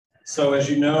So as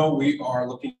you know, we are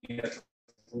looking at the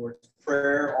Lord's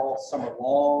Prayer all summer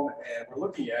long, and we're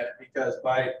looking at it because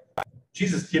by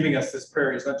Jesus giving us this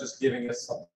prayer, he's not just giving us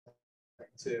something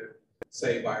to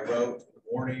say by rote in the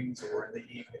mornings or in the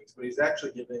evenings, but he's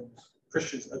actually giving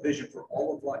Christians a vision for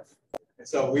all of life. And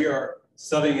so we are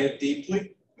studying it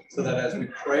deeply so that as we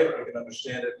pray it, we can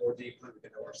understand it more deeply, we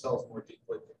can know ourselves more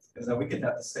deeply, and then we can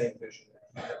have the same vision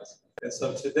that he has. And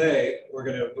so today, we're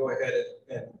going to go ahead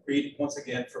and read once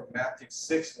again from Matthew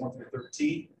 6, 1 through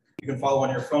 13. You can follow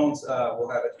on your phones. We'll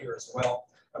have it here as well.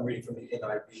 I'm reading from the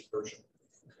NIV version.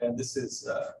 And this is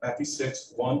Matthew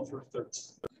 6, 1 through 13.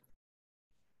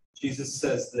 Jesus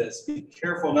says this: "Be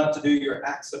careful not to do your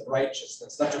acts of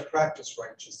righteousness, not to practice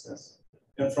righteousness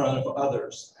in front of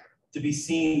others, to be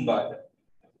seen by them.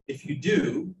 If you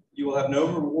do, you will have no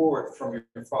reward from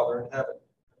your Father in heaven.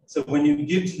 So when you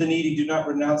give to the needy, do not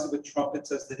renounce it with trumpets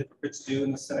as the hypocrites do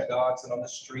in the synagogues and on the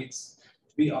streets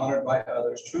to be honored by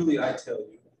others. Truly, I tell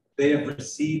you, they have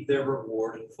received their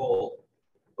reward in full.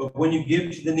 But when you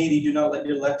give to the needy, do not let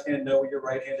your left hand know what your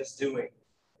right hand is doing,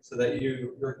 so that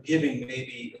your giving may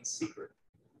be in secret."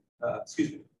 So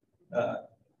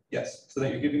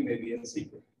that your giving may be in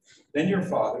secret. Then your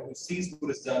Father, who sees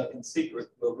what is done in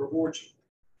secret, will reward you.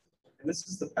 And this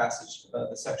is the passage,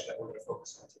 the section that we're going to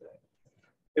focus on today.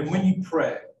 And when you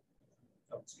pray,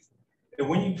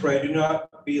 do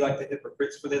not be like the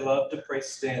hypocrites, for they love to pray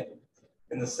standing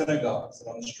in the synagogues and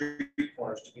on the street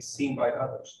corners to be seen by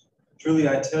others. Truly,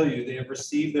 I tell you, they have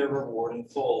received their reward in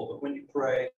full. But when you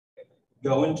pray,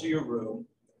 go into your room,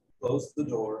 close the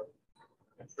door,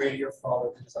 and pray to your Father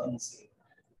who is unseen.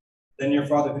 Then your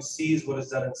Father who sees what is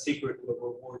done in secret will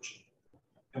reward you.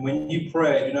 And when you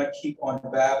pray, do not keep on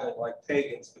babbling like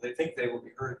pagans, for they think they will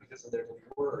be heard because of their many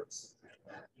words.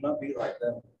 Do not be like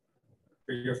them,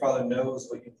 for your Father knows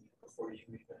what you need before you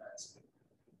even ask him.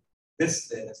 This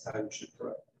then is how you should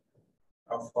pray.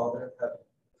 Our Father in heaven,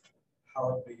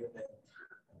 hallowed be your name.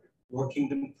 Your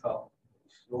kingdom come,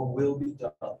 your will be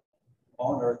done,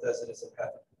 on earth as it is in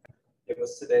heaven. Give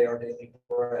us today our daily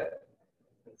bread,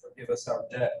 and forgive us our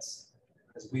debts,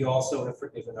 as we also have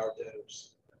forgiven our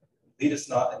debtors. Lead us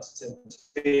not into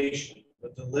temptation,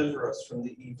 but deliver us from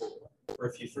the evil one. For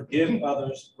if you forgive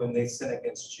others when they sin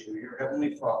against you, your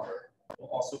heavenly Father will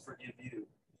also forgive you.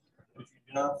 But if you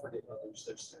do not forgive others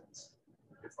their sins,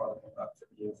 your Father will not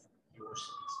forgive your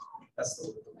sins." That's the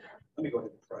word of the Lord. Let me go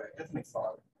ahead and pray. Heavenly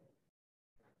Father,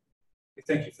 we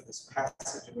thank you for this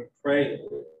passage, and we pray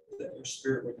that your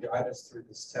Spirit would guide us through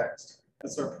this text.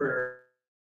 That's our prayer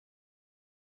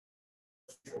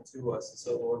to us. And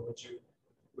so, Lord, would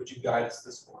you guide us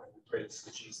this morning? We pray this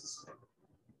in Jesus' name.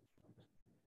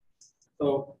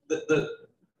 So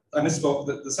I misspoke.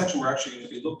 The section we're actually going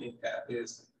to be looking at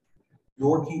is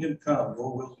your kingdom come,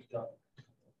 your will be done.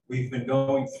 We've been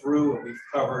going through and we've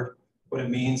covered what it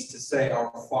means to say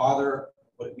our Father,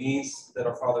 what it means that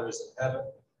our Father is in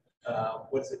heaven,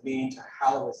 what does it mean to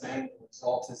hallow his name and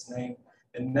exalt his name.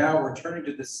 And now we're turning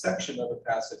to this section of the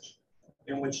passage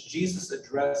in which Jesus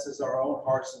addresses our own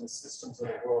hearts and the systems of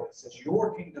the world. He says,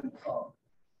 your kingdom come,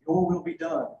 your will be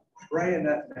done. Pray in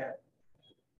that manner.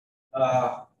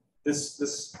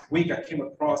 This week I came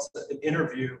across an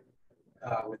interview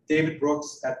with David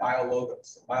Brooks at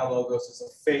BioLogos. BioLogos is a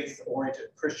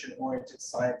faith-oriented, Christian-oriented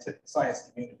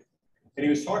science community. And he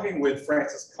was talking with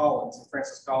Francis Collins. And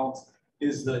Francis Collins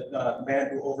is the man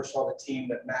who oversaw the team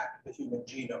that mapped the human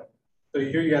genome. So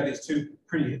here you have these two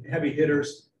pretty heavy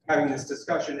hitters having this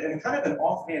discussion, and kind of an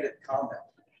offhanded comment.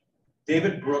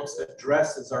 David Brooks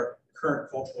addresses our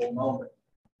current cultural moment.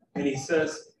 And he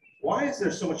says, why is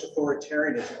there so much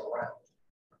authoritarianism around?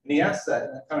 And he asks that in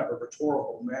a kind of a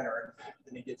rhetorical manner, and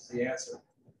then he gives the answer.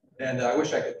 And I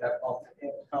wish I could have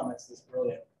offhanded comments this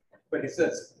brilliant. But he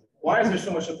says, why is there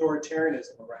so much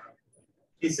authoritarianism around?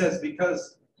 He says,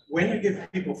 because when you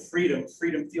give people freedom,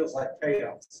 freedom feels like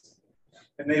chaos.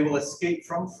 And they will escape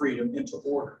from freedom into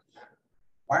order.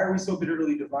 Why are we so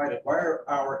bitterly divided? Why are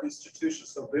our institutions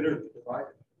so bitterly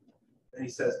divided? And he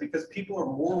says, because people are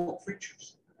moral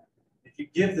creatures. If you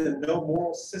give them no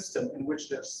moral system in which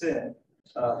their sin,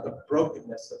 the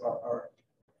brokenness of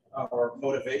our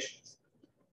motivations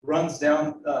runs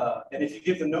down, and if you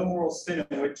give them no moral system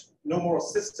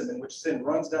in which sin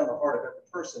runs down the heart of every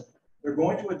person, they're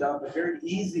going to adopt a very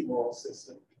easy moral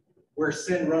system where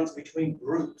sin runs between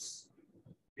groups,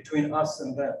 between us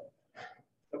and them.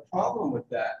 The problem with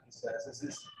that, he says, is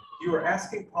this: you are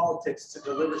asking politics to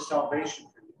deliver salvation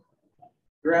for you.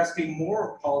 You're asking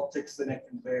more of politics than it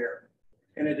can bear,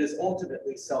 and it is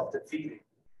ultimately self-defeating.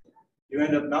 You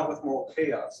end up not with moral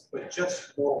chaos, but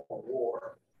just moral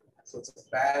war. So it's a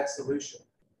bad solution.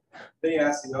 Then he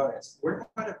asks the audience, where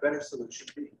might a better solution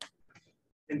be?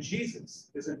 And Jesus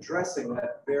is addressing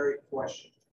that very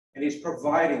question, and he's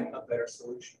providing a better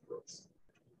solution for us.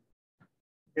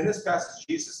 In this passage,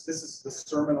 this is the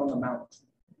Sermon on the Mount.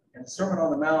 And the Sermon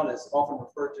on the Mount is often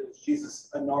referred to as Jesus'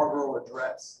 inaugural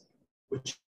address,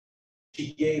 which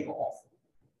he gave often.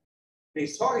 And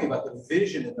he's talking about the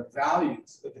vision and the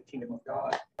values of the kingdom of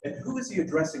God. And who is he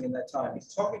addressing in that time?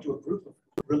 He's talking to a group of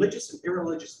religious and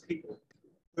irreligious people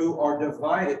who are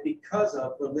divided because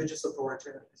of religious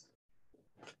authoritarianism.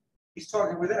 He's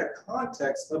talking within a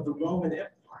context of the Roman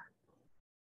Empire,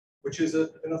 which is an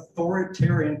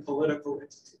authoritarian political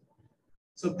entity.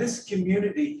 So this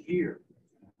community here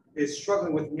is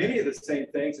struggling with many of the same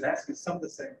things and asking some of the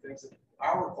same things that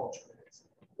our culture is.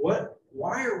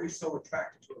 Why are we so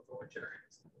attracted to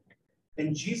authoritarianism?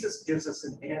 And Jesus gives us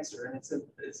an answer, and it's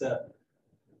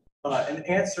an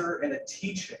answer and a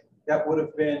teaching that would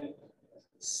have been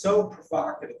so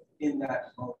provocative in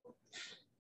that moment.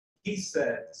 He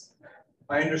says,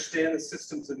 I understand the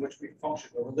systems in which we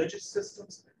function, the religious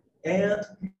systems and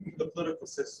the political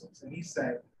systems. And he's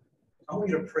saying, I want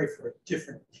you to pray for a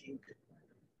different kingdom.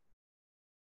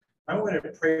 I want you to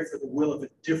pray for the will of a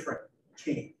different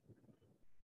king.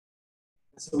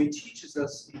 So he teaches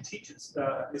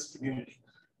his community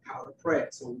how to pray.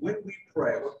 So when we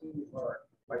pray, what can we learn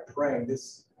by praying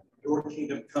this, your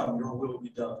kingdom come, your will be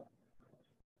done?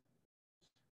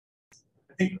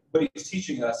 I think what he's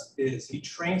teaching us is he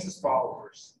trains his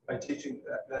followers by teaching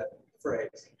that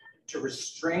phrase to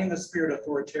restrain the spirit of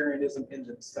authoritarianism in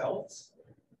themselves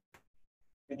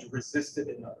and to resist it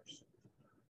in others.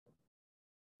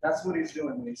 That's what he's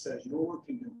doing when he says, your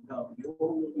kingdom come, your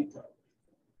will be done.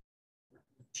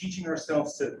 Teaching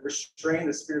ourselves to restrain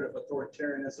the spirit of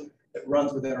authoritarianism that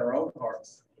runs within our own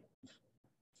hearts.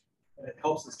 And it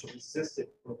helps us to resist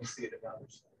it when we see it in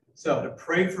others. So to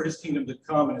pray for his kingdom to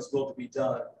come and his will to be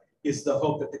done is the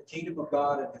hope that the kingdom of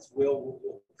God and his will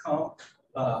come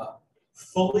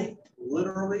fully,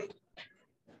 literally,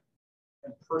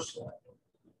 and personally.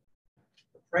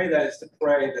 To pray that is to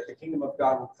pray that the kingdom of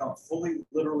God will come fully,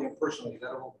 literally, and personally.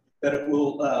 That it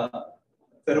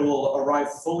will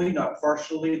arrive fully, not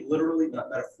partially, literally, not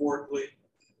metaphorically,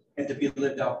 and to be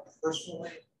lived out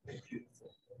personally and beautifully.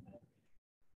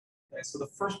 Okay, so the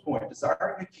first point,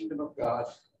 desiring the kingdom of God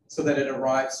so that it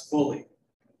arrives fully.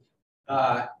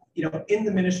 In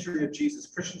the ministry of Jesus,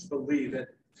 Christians believe that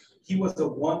he was the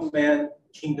one-man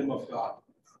kingdom of God.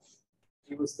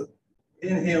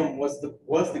 In him was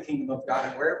the kingdom of God,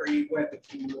 and wherever he went, the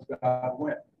kingdom of God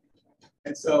went.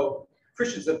 And so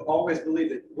Christians have always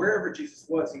believed that wherever Jesus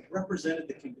was, he represented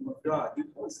the kingdom of God. He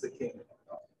was the kingdom of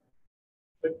God.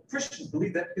 But Christians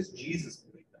believe that because Jesus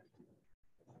believed that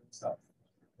himself.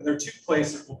 And there are two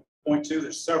places we'll point to.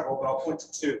 There's several, but I'll point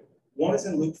to two. One is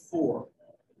in Luke 4.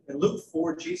 In Luke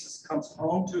 4, Jesus comes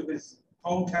home to his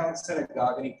hometown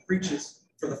synagogue and he preaches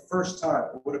for the first time.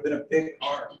 It would have been a big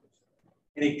honor.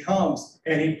 And he comes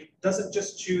and he doesn't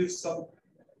just choose some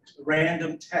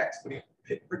random text, but he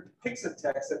picks a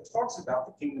text that talks about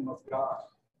the kingdom of God,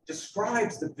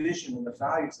 describes the vision and the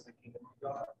values of the kingdom of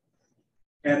God.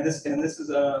 And this is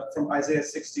from Isaiah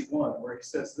 61, where he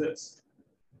says this: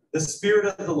 the Spirit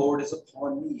of the Lord is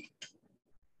upon me,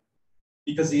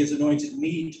 because he has anointed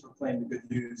me to proclaim the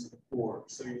good news of the poor.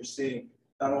 So you're seeing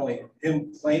not only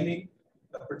him claiming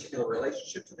a particular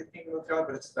relationship to the kingdom of God,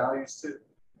 but its values too.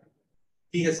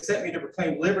 He has sent me to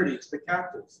proclaim liberty to the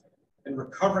captives and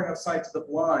recovering of sight to the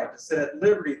blind, to set at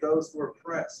liberty those who are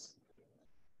oppressed.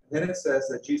 And then it says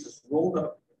that Jesus rolled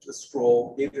up the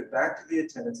scroll, gave it back to the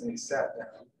attendants, and he sat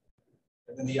down.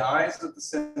 And then the eyes of the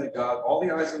synagogue, all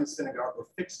the eyes of the synagogue were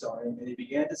fixed on him, and he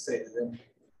began to say to them,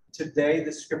 today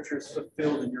the scripture is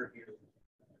fulfilled in your hearing.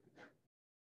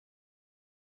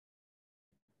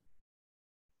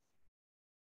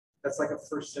 That's like a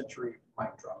first century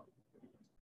mic drop.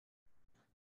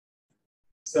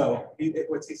 So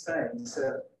what's he saying? He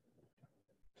said,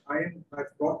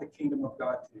 I've brought the kingdom of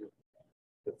God to you.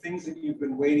 The things that you've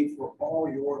been waiting for all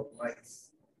your life,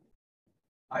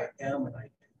 I am and I do.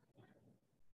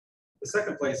 The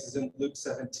second place is in Luke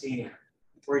 17,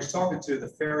 where he's talking to the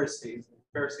Pharisees. The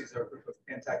Pharisees are a group of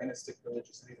antagonistic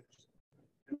religious leaders.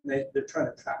 And they're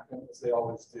trying to trap him, as they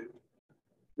always do.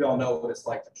 We all know what it's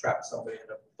like to trap somebody in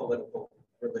a political,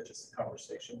 religious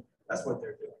conversation. That's what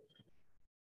they're doing.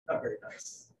 Not very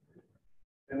nice.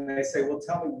 And they say, well,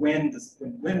 tell me when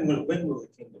will the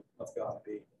kingdom of God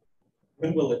be?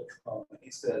 When will it come? And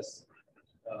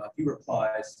he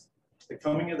replies, the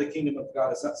coming of the kingdom of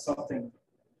God is not something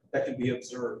that can be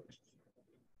observed.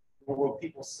 Or will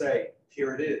people say,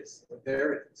 here it is, or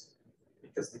there it is,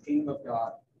 because the kingdom of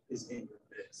God is in your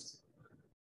midst.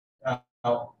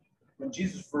 Now, when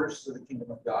Jesus refers to the kingdom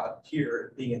of God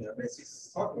here being in their midst, he's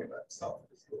talking about himself,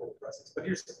 his little presence. But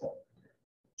here's the point.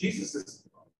 Jesus is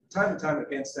time and time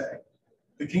again saying,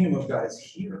 the kingdom of God is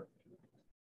here.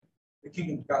 The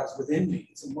kingdom of God is within me.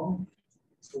 It's among me.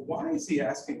 So why is he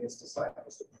asking his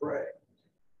disciples to pray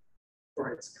for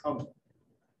its coming?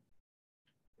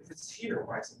 If it's here,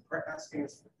 why is he asking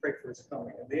us to pray for its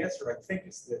coming? And the answer, I think,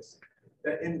 is this: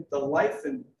 that in the life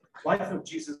of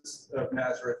Jesus of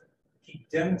Nazareth, he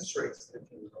demonstrates the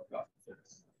kingdom of God.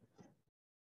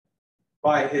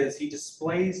 He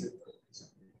displays it.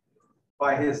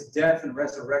 By his death and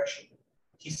resurrection,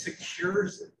 he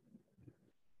secures it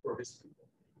for his people.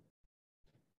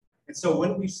 And so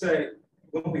when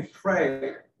we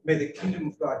pray, may the kingdom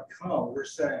of God come, we're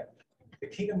saying, the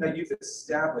kingdom that you've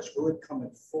established, will it come in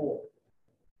full?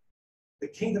 The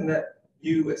kingdom that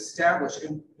you established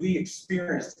and we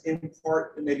experienced in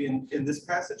part, maybe in this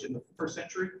passage in the first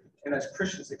century, and as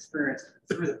Christians experienced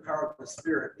through the power of the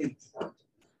Spirit in part.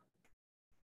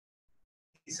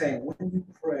 He's saying, when you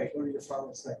pray, go to your Father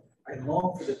and say, I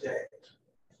long for the day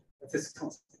that this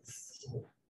comes in full.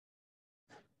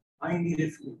 I need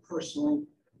it for me personally.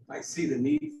 I see the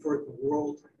need for it in the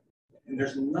world. And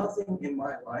there's nothing in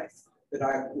my life that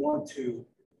I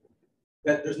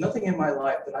there's nothing in my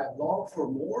life that I long for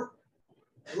more,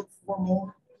 look for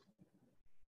more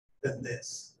than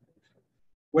this.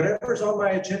 Whatever's on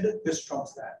my agenda, this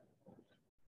trumps that.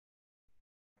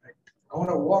 I want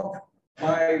to walk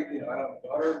I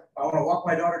want to walk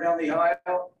my daughter down the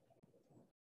aisle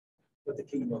with the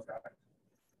kingdom of God.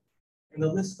 And the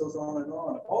list goes on and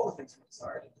on of all the things we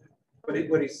desire to do. But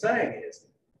what he's saying is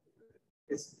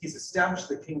he's established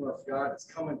the kingdom of God. It's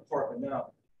come in part, but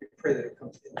now we pray that it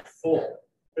comes in full.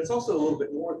 But it's also a little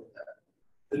bit more than that.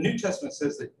 The New Testament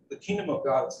says that the kingdom of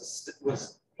God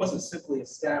wasn't simply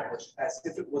established as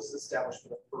if it was established for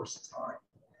the first time.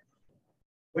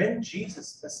 When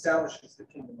Jesus establishes the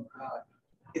kingdom of God,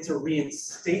 it's a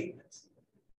reinstatement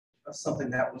of something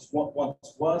that was what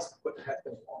once was, but had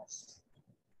been lost.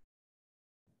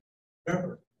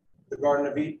 Remember, the Garden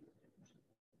of Eden.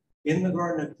 In the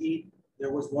Garden of Eden,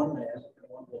 there was one man and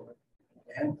one woman,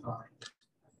 mankind.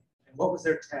 And what was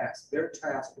their task? Their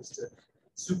task was to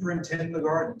superintend the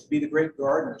garden, to be the great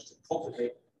gardeners, to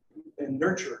cultivate and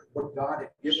nurture what God had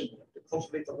given them, to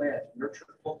cultivate the land, to nurture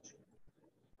culture.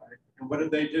 Right? And what did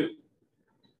they do?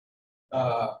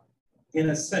 In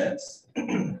a sense,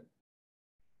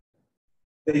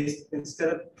 they, instead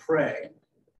of praying,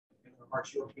 in the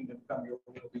heart, your kingdom come, your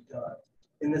will be done,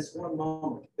 in this one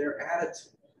moment, their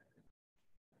attitude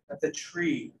at the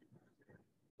tree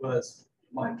was,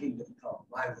 my kingdom come,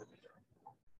 my will be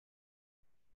done.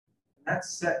 And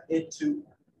that's set into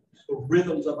the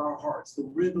rhythms of our hearts, the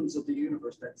rhythms of the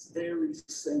universe, that very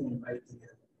same idea.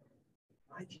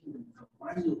 My kingdom come,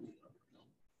 my will be done.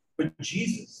 But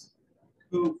Jesus,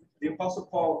 who the Apostle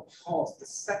Paul calls the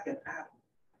second Adam,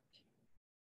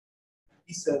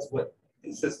 he says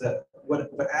that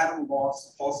what Adam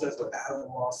lost, Paul says what Adam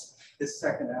lost, this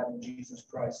second Adam, Jesus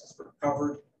Christ, is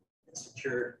recovered and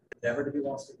secured, never to be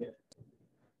lost again.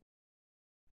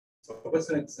 So what's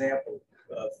an example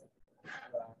of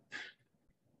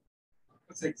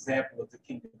the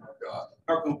kingdom of God?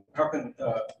 How can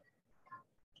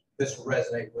this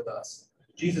resonate with us?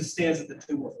 Jesus stands at the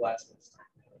tomb of Lazarus.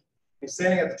 He's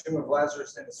standing at the tomb of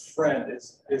Lazarus, and his friend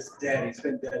is dead. He's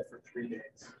been dead for 3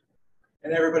 days.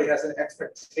 And everybody has an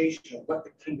expectation of what the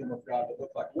kingdom of God would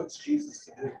look like. What's Jesus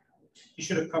to do? He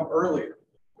should have come earlier,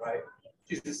 right?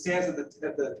 Jesus stands at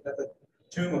the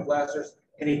tomb of Lazarus,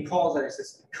 and he calls out. He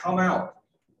says, "Come out."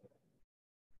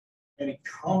 And he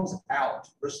comes out,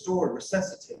 restored,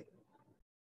 resuscitated.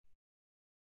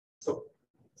 So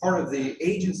part of the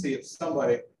agency of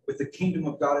somebody with the kingdom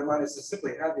of God in mind is to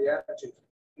simply have the attitude,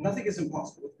 nothing is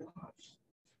impossible with God.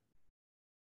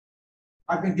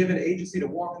 I've been given agency to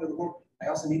walk into the world. I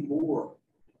also need more.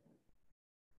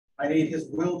 I need his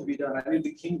will to be done. I need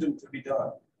the kingdom to be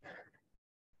done.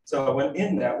 So when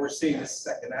in that, we're seeing this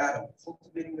second Adam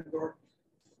cultivating the garden,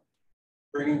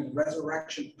 bringing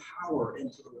resurrection power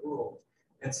into the world.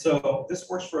 And so this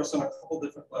works for us on a couple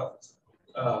different levels.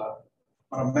 On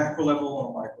a macro level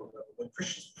and a micro level. When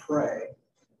Christians pray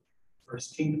for his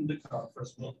kingdom to come, for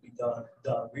his will to be done,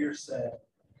 we are saying,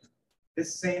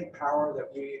 this same power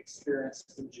that we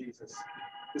experienced in Jesus,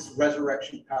 this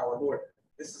resurrection power, Lord,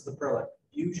 this is the prayer life.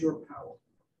 Use your power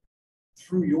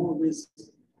through your wisdom,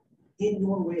 in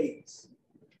your ways,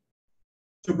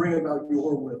 to bring about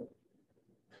your will.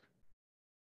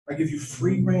 I give you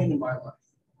free reign in my life.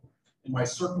 In my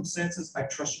circumstances, I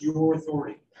trust your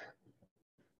authority.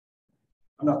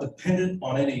 I'm not dependent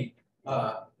on any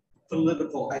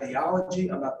political ideology.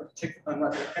 I'm not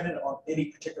dependent on any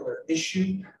particular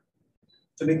issue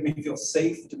to make me feel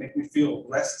safe, to make me feel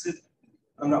rested.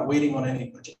 I'm not waiting on any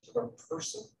particular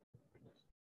person.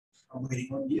 I'm waiting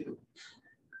on you.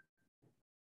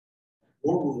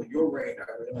 Your rule, your reign, I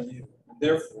wait on you. And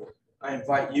therefore, I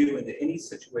invite you into any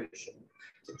situation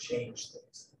to change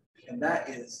things. And that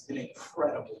is an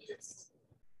incredible gift.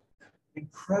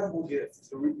 Incredible gift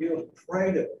to be able to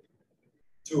pray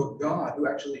to a God who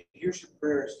actually hears your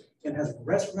prayers and has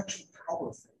resurrection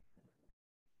power.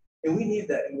 And we need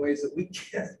that in ways that we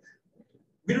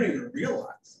don't even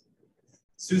realize.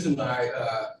 Susan and I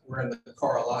were in the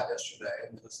car a lot yesterday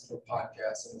and listened to a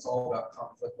podcast, and it's all about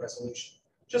conflict resolution,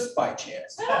 just by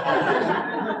chance.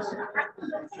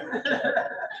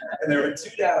 And there were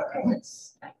 2 data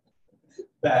points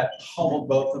that humbled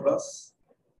both of us.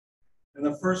 And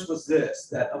the first was this,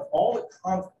 that of all the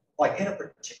conflict, like in a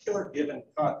particular given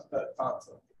conflict,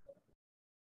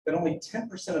 that only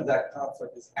 10% of that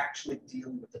conflict is actually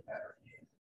dealing with the matter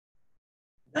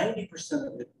at hand.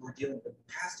 90% of it, we're dealing with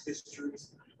past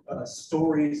histories,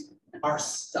 stories, our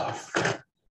stuff.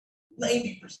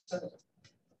 90% of it.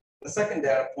 The second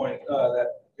data point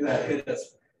that hit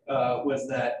us was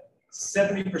that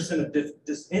 70% of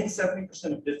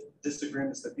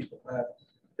disagreements that people have,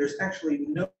 there's actually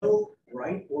no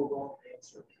right or wrong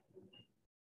answer.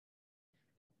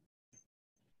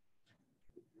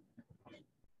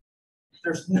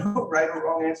 There's no right or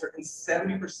wrong answer in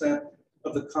 70%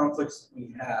 of the conflicts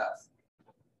we have.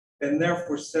 And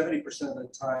therefore, 70% of the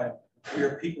time, we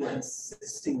are people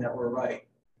insisting that we're right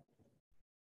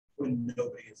when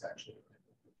nobody is actually right.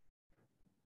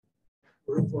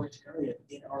 We're authoritarian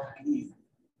in our belief.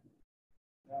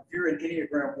 Now, if you're an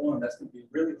Enneagram 1, that's going to be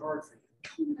really hard for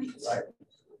you, right?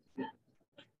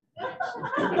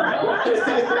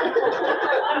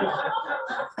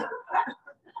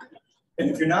 And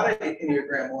if you're not an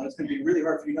Enneagram 1, it's going to be really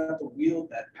hard for you not to wield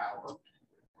that power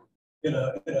in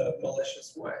a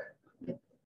malicious way.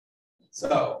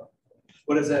 So,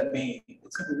 what does that mean?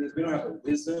 It simply means we don't have the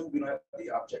wisdom, we don't have the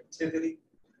objectivity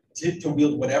to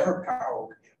wield whatever power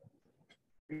we're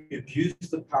given. We abuse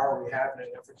the power we have in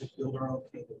an effort to build our own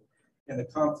kingdom, and the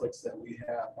conflicts that we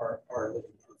have are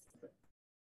living proof of it.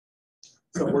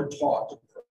 So we're taught to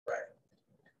pray.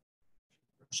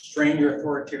 Restrain your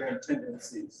authoritarian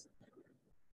tendencies.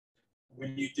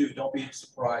 When you do, don't be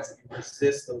surprised that you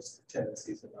resist those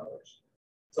tendencies in others.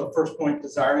 So first point,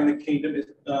 desiring the kingdom is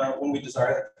when we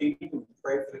desire the kingdom, we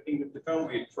pray for the kingdom to come,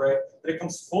 we pray that it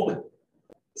comes fully.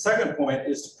 The second point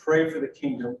is to pray for the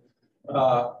kingdom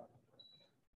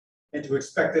and to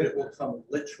expect that it will come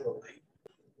literally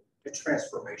and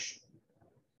transformational.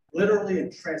 Literally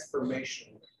and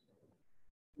transformational.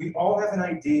 We all have an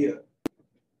idea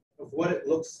of what it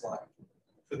looks like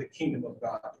for the kingdom of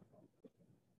God.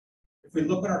 If we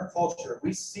look at our culture,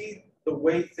 we see the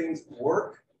way things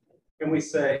work, and we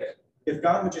say, if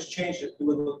God would just change it, it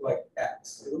would look like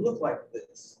X. It would look like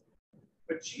this.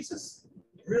 But Jesus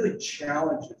really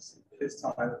challenges his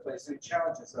time and place, and he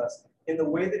challenges us in the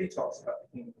way that he talks about the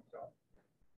kingdom of God.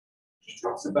 He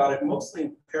talks about it mostly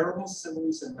in parables,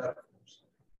 similes, and metaphors.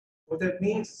 What that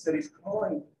means is that he's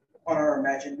calling upon our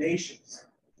imaginations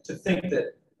to think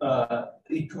that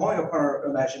he's calling upon our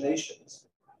imaginations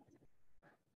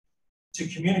to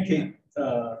communicate,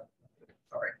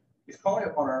 he's calling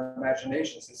upon our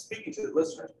imaginations and speaking to the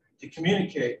listeners to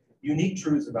communicate unique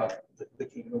truths about the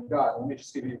kingdom of God. Let me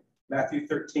just give you Matthew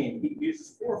 13. He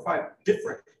uses 4 or 5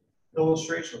 different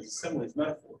illustrations, similes,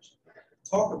 metaphors, to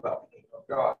talk about the kingdom of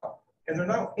God. And they're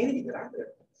not any that I've read.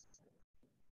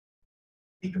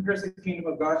 He compares the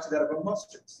kingdom of God to that of a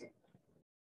mustard seed.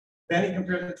 Then he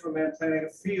compares it to a man planting a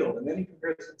field, and then he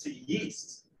compares it to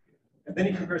yeast, and then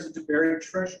he compares it to buried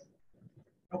treasure.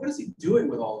 Now, what is he doing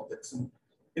with all of this? And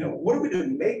what are we to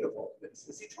make of all of this?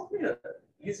 Is he talking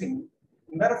using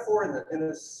metaphor in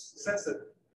the sense that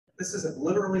this isn't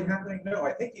literally happening? No,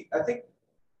 I think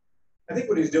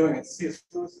what he's doing, and C.S.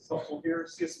 Lewis is helpful here.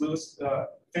 C.S. Lewis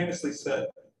famously said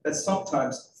that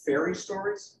sometimes fairy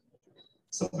stories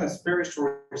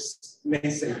may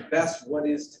say best what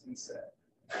is to be said.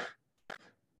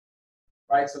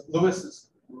 Right? So Lewis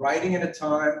is writing in a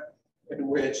time in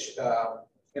which,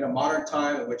 in a modern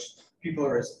time in which people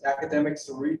are as academic,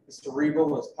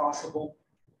 cerebral as possible.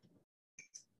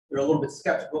 They're a little bit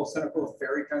skeptical, cynical of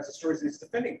fairy kinds of stories. And he's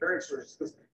defending fairy stories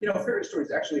because, fairy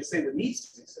stories actually say what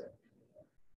needs to be said.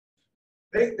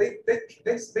 They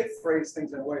phrase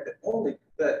things in a way that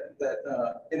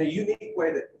in a unique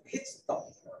way that hits the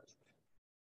heart.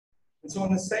 And so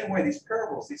in the same way, these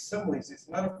parables, these similes, these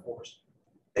metaphors,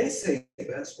 they say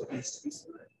best what needs to be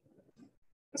said.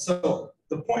 And so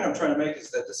the point I'm trying to make is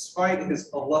that despite his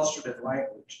illustrative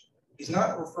language, he's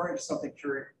not referring to something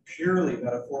purely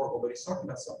metaphorical, but he's talking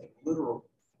about something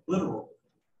literal,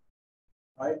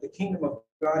 right? The kingdom of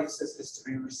God, he says, is to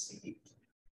be received.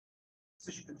 He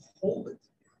says you can hold it.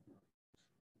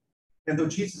 And though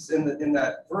Jesus, in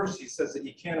that verse, he says that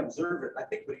you can't observe it, I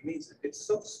think what he means is it's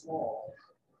so small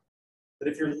that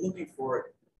if you're looking for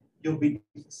it, you'll be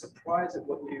surprised at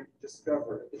what you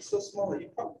discover. It's so small that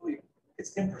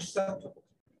it's imperceptible.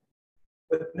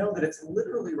 But know that it's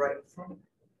literally right in front of you.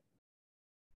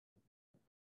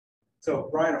 So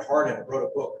Brian Hardin wrote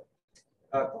a book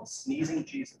called Sneezing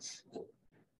Jesus,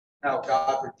 How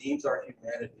God Redeems Our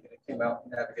Humanity, and it came out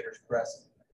in Navigator's Press.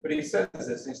 But he says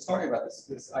this, and he's talking about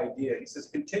this idea. He says,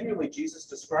 continually, Jesus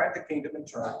described the kingdom in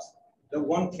terms that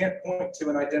one can't point to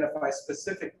and identify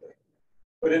specifically.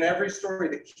 But in every story,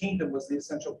 the kingdom was the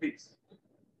essential piece.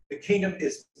 The kingdom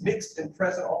is mixed and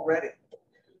present already.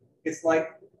 It's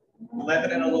like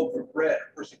leaven in a loaf of bread.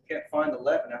 A person can't find the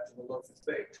leaven after the loaf is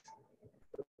baked.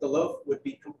 The loaf would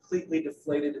be completely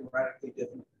deflated and radically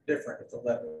different if the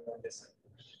leaven were missing.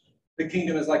 The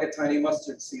kingdom is like a tiny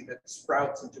mustard seed that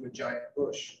sprouts into a giant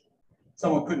bush.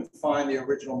 Someone couldn't find the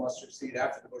original mustard seed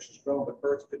after the bush was grown, but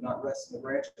birds could not rest in the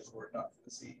branches were it not for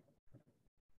the seed.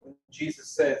 When Jesus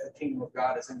says the kingdom of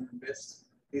God is in your midst,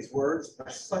 these words are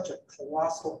such a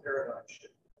colossal paradigm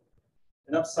shift,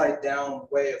 an upside down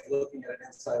way of looking at an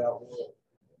inside out world.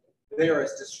 They are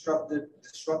as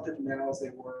destructive now as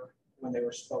they were when they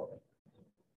were spoken.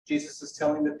 Jesus is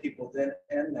telling the people then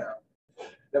and now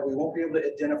that we won't be able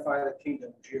to identify the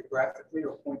kingdom geographically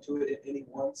or point to it in any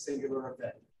one singular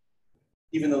event.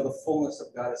 Even though the fullness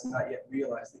of God is not yet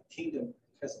realized, the kingdom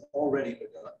has already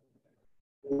begun.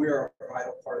 We are a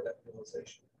vital part of that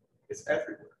realization. It's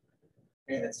everywhere,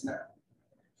 and it's now.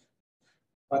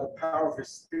 By the power of his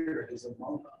Spirit is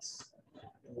among us,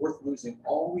 and worth losing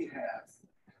all we have.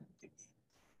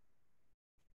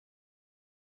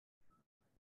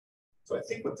 So I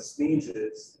think what this means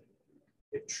is,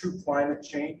 if true climate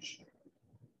change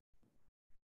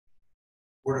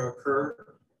were to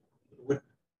occur,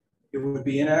 it would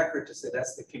be inaccurate to say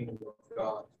that's the kingdom of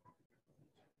God.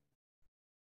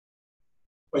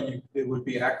 But it would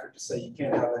be accurate to say you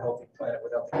can't have a healthy planet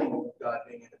without the kingdom of God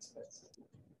being in its midst.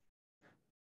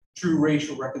 True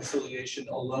racial reconciliation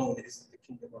alone isn't the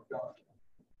kingdom of God.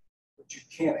 But you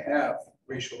can't have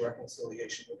racial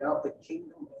reconciliation without the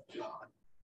kingdom of God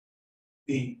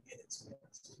being in its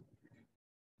midst.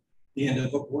 The end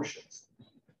of abortions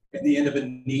and the end of a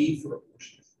need for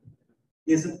abortions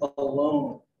isn't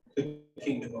alone the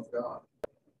kingdom of God,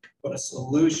 but a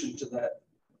solution to that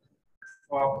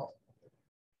problem.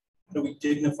 How do we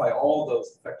dignify all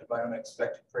those affected by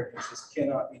unexpected pregnancies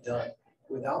cannot be done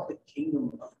without the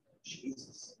kingdom of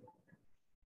Jesus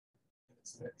in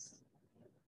its midst.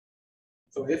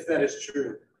 So if that is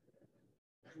true,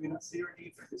 do we not see our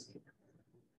need for this kingdom?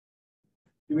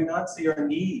 Do we not see our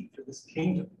need for this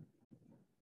kingdom?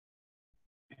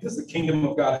 Because the kingdom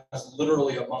of God is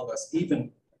literally among us,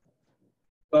 even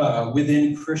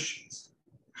within Christians.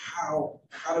 How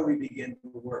do we begin to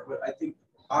work? But I think,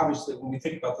 obviously, when we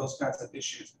think about those kinds of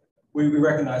issues, we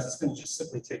recognize it's going to just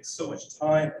simply take so much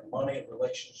time and money and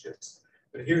relationships.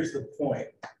 But here's the point.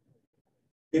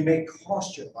 It may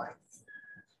cost your life.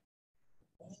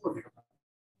 All of your life.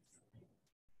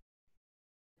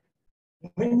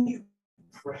 When you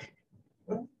pray,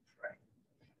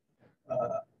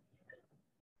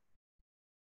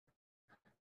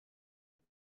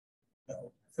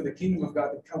 for the kingdom of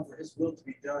God to come, for his will to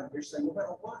be done, you're saying, no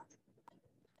matter what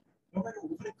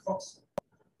it costs,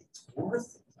 it's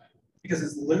worth it. Because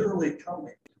it's literally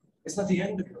coming. It's not the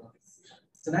end of your life.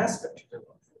 It's an aspect of your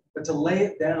life. But to lay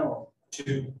it down,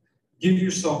 to give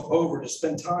yourself over, to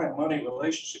spend time, money,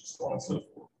 relationships, so on and so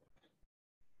forth.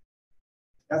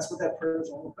 That's what that prayer is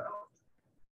all about.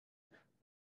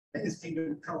 And his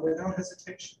kingdom come without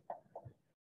hesitation.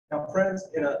 Now, friends,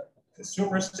 in a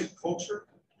consumeristic culture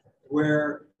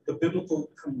where the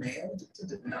biblical command to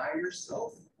deny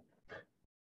yourself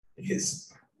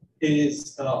is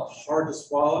hard to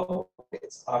swallow,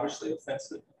 it's obviously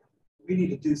offensive. We need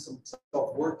to do some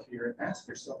self-work here and ask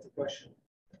yourself the question,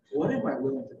 what am I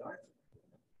willing to die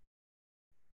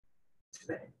for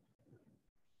today?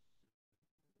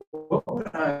 What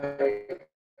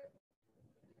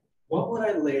would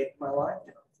I lay my life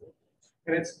down for?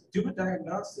 And it's do a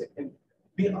diagnostic and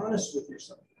be honest with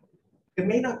yourself. It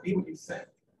may not be what you think.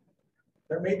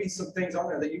 There may be some things on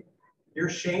there that you're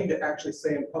ashamed to actually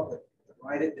say in public.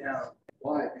 Write it down.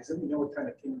 Why? Because then we know what kind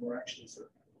of kingdom we're actually serving.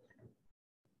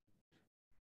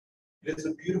 It is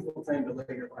a beautiful thing to lay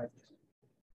your life down.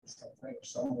 Something or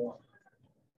someone.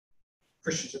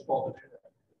 Christians are called to do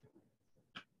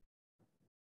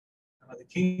that. The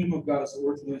kingdom of God is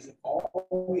worth losing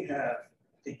all we have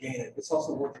to gain it. It's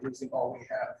also worth losing all we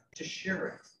have to share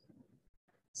it.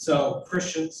 So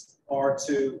Christians are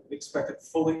to expect it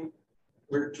fully.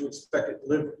 We're to expect it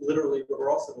literally, but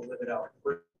we're also to live it out.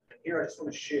 Here I just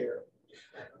want to share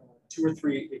 2 or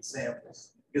 3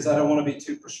 examples because I don't want to be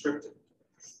too prescriptive.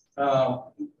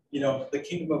 The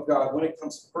kingdom of God, when it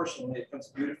comes personally, it comes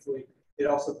beautifully. It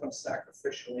also comes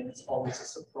sacrificially, and it's always a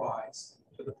surprise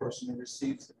to the person who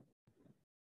receives it.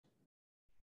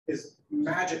 It's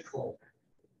magical,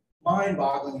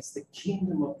 mind-boggling as the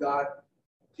kingdom of God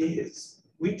is.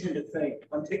 We tend to think,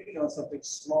 I'm taking on something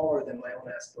smaller than my own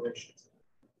aspirations.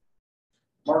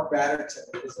 Mark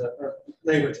Batterton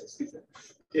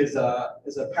is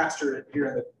a pastor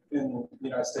here in the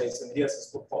United States, and he has this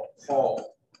book called Called.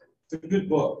 It's a good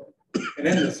book. And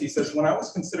in this, he says, when I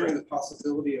was considering the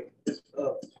possibility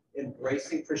of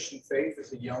embracing Christian faith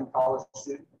as a young college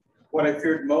student, what I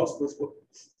feared most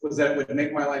was that it would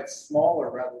make my life smaller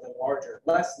rather than larger,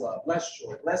 less love, less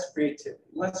joy, less creativity,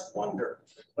 less wonder,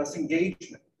 less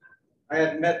engagement. I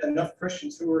had met enough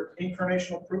Christians who were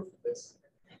incarnational proof of this.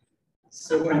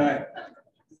 So when I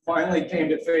finally came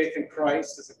to faith in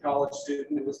Christ as a college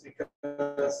student, it was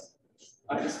because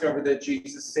I discovered that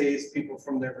Jesus saves people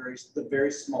from the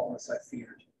very smallness I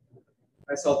feared.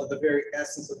 I saw that the very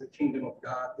essence of the kingdom of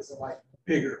God is a life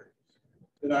bigger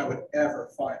than I would ever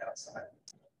find outside.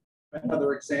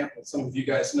 Another example, some of you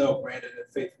guys know Brandon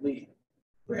and Faith Lee.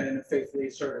 Brandon and Faith Lee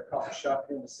started a coffee shop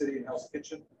here in the city in Hell's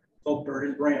Kitchen called Bird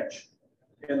and Branch.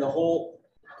 And the whole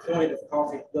point of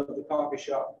the coffee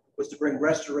shop was to bring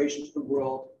restoration to the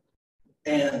world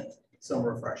and some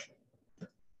refreshment.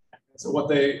 So what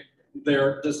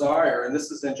their desire, and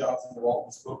this is in Jonathan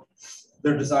Walton's book,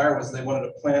 their desire was they wanted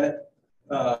a planet.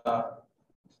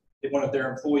 They wanted their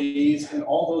employees and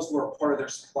all those who were a part of their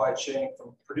supply chain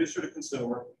from producer to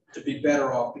consumer to be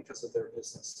better off because of their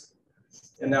business.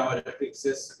 And now it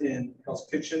exists in Hell's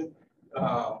Kitchen.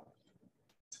 The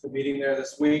meeting there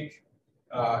this week.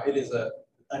 It is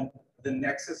the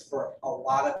nexus for a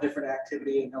lot of different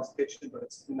activity in Hell's Kitchen, but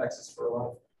it's the nexus for a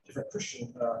lot of different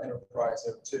Christian enterprise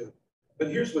there too. But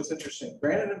here's what's interesting.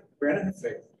 Brandon and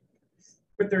Faith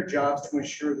quit their jobs to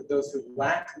ensure that those who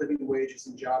lack living wages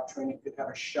and job training could have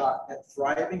a shot at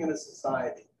thriving in a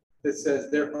society that says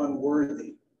they're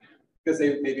unworthy because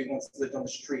they maybe once lived on the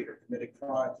street or committed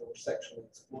crimes or were sexually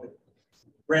exploited.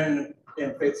 Brandon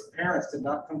and Faith's parents did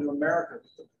not come to America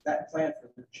with that plan for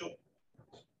their children.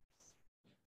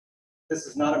 This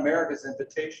is not America's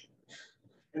invitation,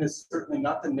 and it's certainly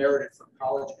not the narrative for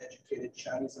college-educated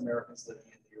Chinese Americans living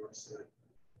in New York City.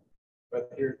 But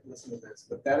here, listen to this.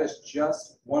 But that is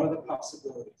just one of the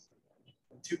possibilities.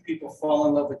 When 2 people fall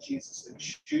in love with Jesus and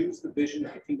choose the vision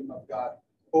of the kingdom of God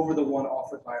over the one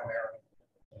offered by America.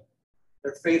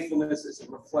 Their faithfulness is a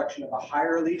reflection of a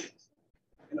higher allegiance,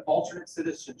 an alternate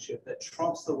citizenship that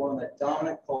trumps the one that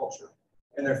dominant culture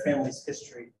and their family's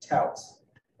history touts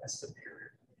as superior.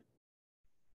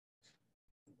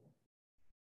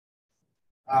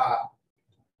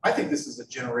 I think this is a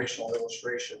generational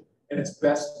illustration, and it's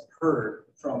best heard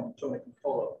from Tony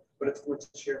Campolo, but it's worth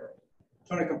sharing.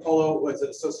 Tony Campolo was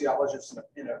a sociologist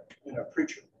and a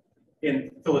preacher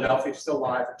in Philadelphia, still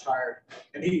alive, retired,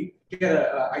 and he had an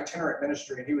itinerant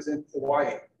ministry, and he was in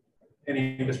Hawaii, and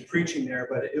he was preaching there,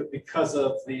 but because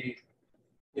of the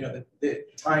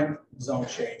time zone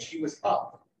change, he was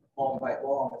up all night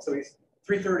long. And so he's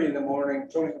 3:30 in the morning,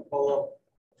 Tony Campolo,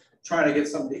 trying to get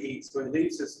something to eat. So he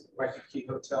leaves his Waikiki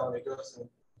hotel and he goes and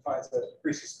finds a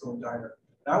Greasy Spoon Diner.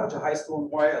 Now I went to high school in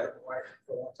Hawaii. I lived in Hawaii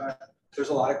for a long time. There's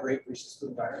a lot of great Greasy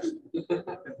Spoon Diners in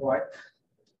Hawaii.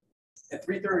 At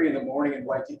 3:30 in the morning in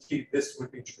Waikiki, this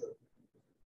would be true.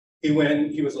 He went in,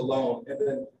 he was alone, and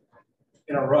then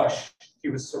in a rush, he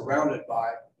was surrounded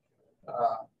by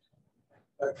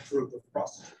a group of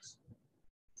prostitutes.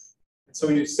 And so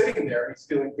he was sitting there, he's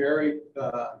feeling very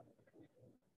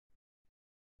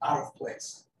out of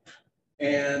place.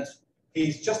 And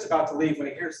he's just about to leave when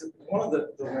he hears that one of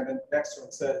the women next to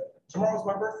him said, "Tomorrow's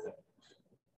my birthday."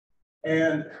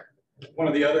 And one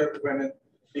of the other women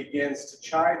begins to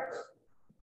chide her.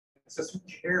 He says, "Who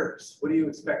cares? What do you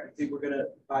expect? You think we're going to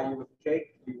buy you a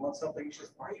cake? Do you want something?" She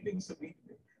says, "Why are you being so mean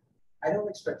to me? I don't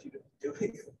expect you to do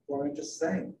anything for me. I'm just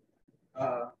saying.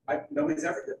 Nobody's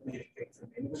ever made a cake for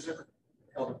me. Nobody's ever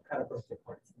had a birthday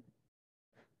party for me."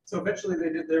 So eventually they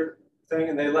did their thing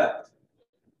and they left.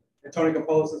 And Tony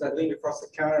Campolo says, "I leaned across the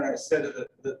counter and I said to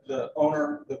the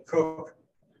owner, the cook,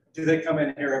 do they come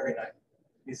in here every night?"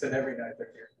 He said, "Every night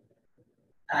they're here."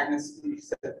 Agnes, he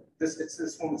said, it's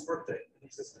this woman's birthday. He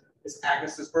says, it's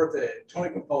Agnes's birthday. Tony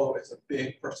Campolo is a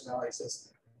big personality. He says,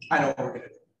 I know what we're going to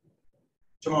do.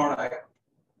 Tomorrow night,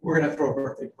 we're going to throw a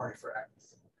birthday party for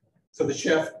Agnes. So the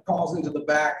chef calls into the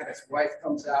back and his wife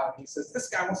comes out and he says, this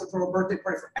guy wants to throw a birthday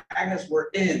party for Agnes. We're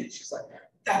in. She's like,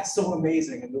 that's so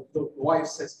amazing. And the wife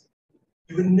says,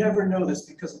 you would never know this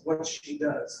because of what she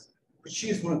does, but she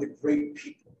is one of the great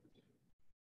people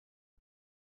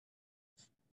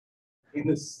in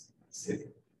this city.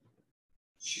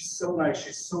 She's so nice.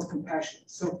 She's so compassionate,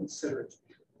 so considerate.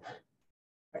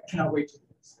 I cannot wait to do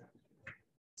this.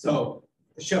 So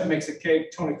the chef makes a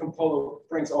cake. Tony Campolo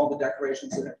brings all the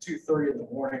decorations in at 2:30 in the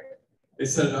morning. They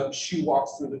set it up. She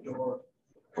walks through the door.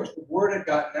 Of course, the word had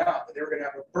gotten out that they were going to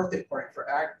have a birthday party for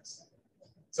Agnes.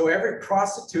 So every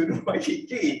prostitute in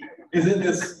Waikiki is in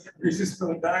this Greasy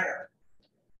Spoon diner.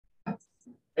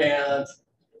 And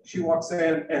she walks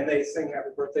in and they sing happy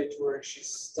birthday to her. And she's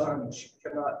stunned. She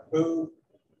cannot move.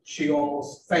 She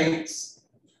almost faints.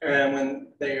 And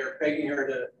when they are begging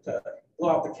her to blow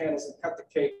out the candles and cut the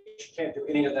cake, she can't do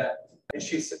any of that. And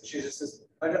she just says,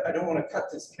 I don't want to cut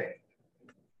this cake.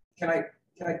 Can I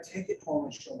take it home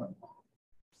and show my mom?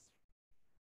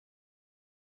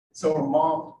 So her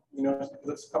mom,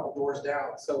 lives a couple doors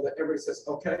down, so that everybody says,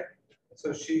 okay.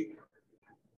 So she,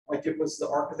 like it was the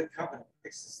Ark of the Covenant,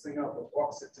 picks this thing up and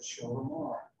walks it to show her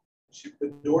mom. The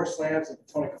door slams and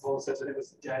Tony Campolo says that it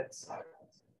was dead silent.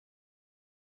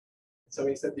 So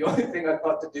he said, the only thing I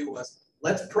thought to do was,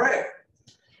 let's pray.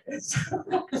 And so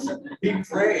he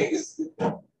prays.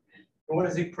 And what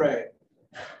does he pray?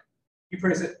 He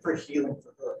prays it for healing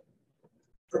for her.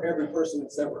 For every person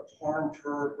that's ever harmed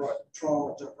her, brought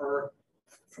trauma to her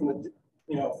from the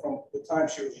time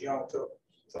she was young till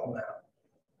now.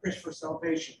 Prays for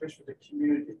salvation, prays for the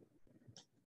community.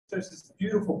 So it's this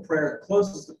beautiful prayer. It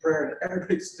closes the prayer and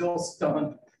everybody's still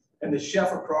stunned. And the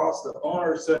chef across, the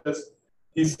owner says,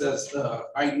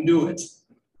 I knew it.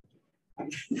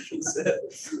 He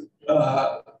says,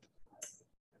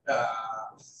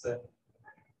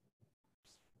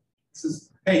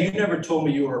 hey, you never told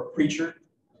me you were a preacher.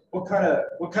 What kind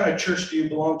of church do you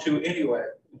belong to anyway?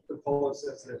 Campolo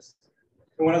says this.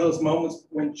 In one of those moments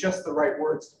when just the right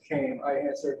words came, I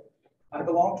answered, I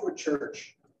belong to a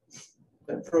church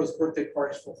that throws birthday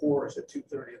parties for whores at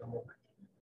 2:30 in the morning.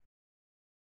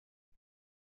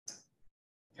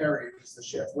 Harry, who's the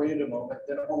chef, waited a moment,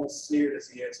 then almost sneered as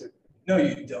he answered, no,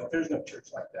 you don't. There's no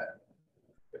church like that.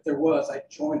 If there was, I'd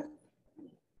join it.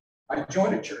 I'd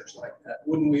join a church like that.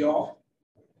 Wouldn't we all?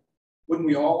 Wouldn't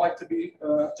we all like to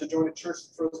join a church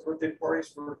that throws birthday parties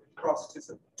for prostitutes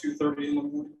at 2:30 in the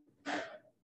morning?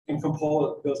 And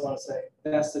Campolo goes on to say,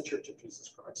 that's the Church of Jesus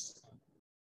Christ.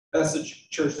 That's the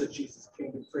church that Jesus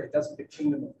came to create. That's what the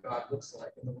kingdom of God looks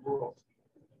like in the world.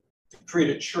 To create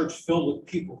a church filled with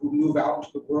people who move out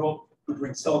into the world, who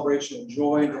bring celebration and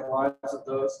joy in the lives of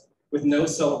those with no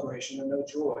celebration and no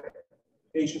joy,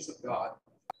 agents of God,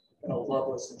 and a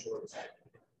loveless and joyless world.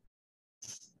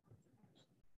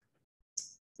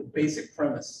 The basic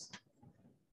premise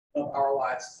of our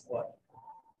lives is what?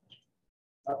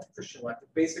 Not the Christian life. The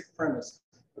basic premise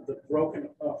of the broken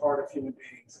heart of human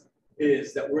beings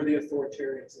is that we're the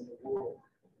authoritarians in the world.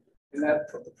 And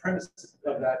that the premise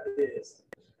of that is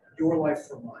your life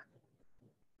for mine.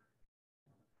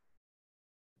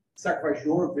 Sacrifice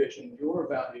your vision, your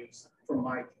values for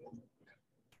my kingdom.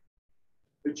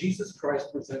 But Jesus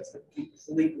Christ presents a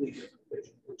completely different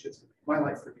vision, which is my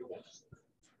life for yours.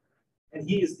 And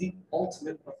he is the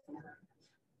ultimate authority.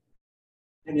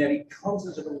 And yet he comes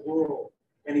into the world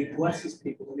and he blesses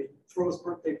people and he throws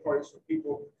birthday parties for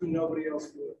people who nobody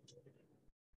else would.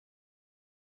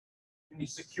 And he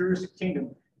secures a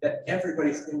kingdom that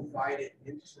everybody's invited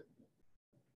into.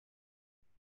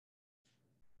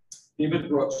 David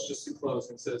Brooks, just in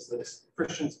closing, says this: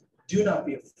 Christians, do not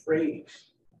be afraid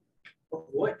of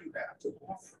what you have to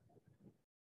offer.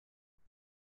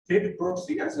 David Brooks,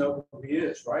 you guys know who he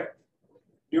is, right?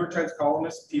 New York Times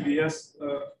columnist, PBS,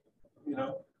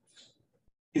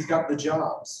 he's got the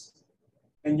jobs.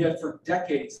 And yet for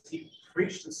decades, he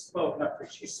spoke at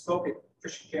Christian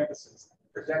campuses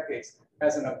for decades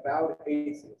as an avowed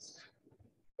atheist.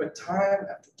 But time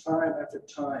after time after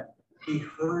time, he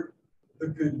heard the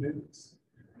good news.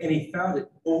 And he found it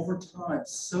over time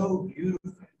so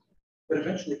beautiful that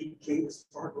eventually he gave his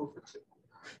heart over to it.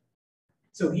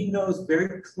 So he knows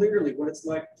very clearly what it's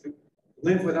like to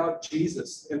live without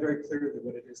Jesus and very clearly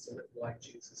what it is to live like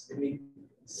Jesus. And he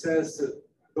says to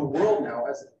the world now,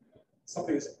 as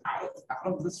something that's out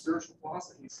of the spiritual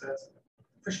closet, he says,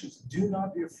 Christians, do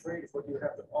not be afraid of what you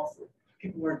have to offer.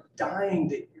 People are dying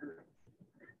to hear it.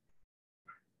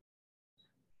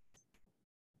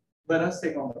 Let us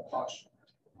take on the posture.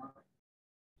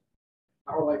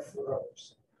 Our life for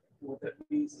others. What that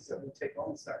means is that we take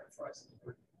on the sacrifice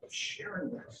of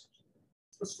sharing with others.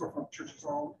 That's what Storefront Church is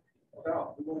all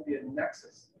about. We want to be a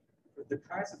nexus for the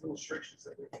kinds of illustrations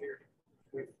that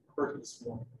we've heard this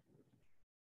morning.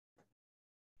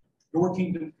 Your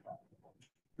kingdom come.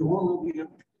 Your will be done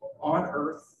on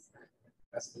earth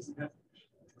as it is in heaven.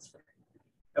 Let's pray.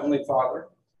 Heavenly Father,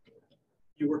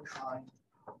 you are kind.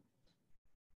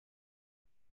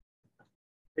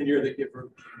 And you're the giver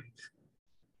of peace.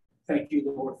 Thank you,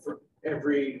 Lord, for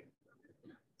every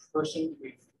person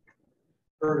we've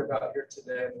heard about here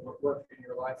today and what worked in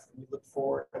your life. And we look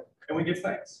forward and we give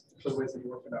thanks for the ways that you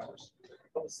work in ours.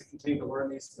 Help us to continue to learn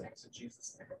these things in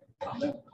Jesus' name. Amen.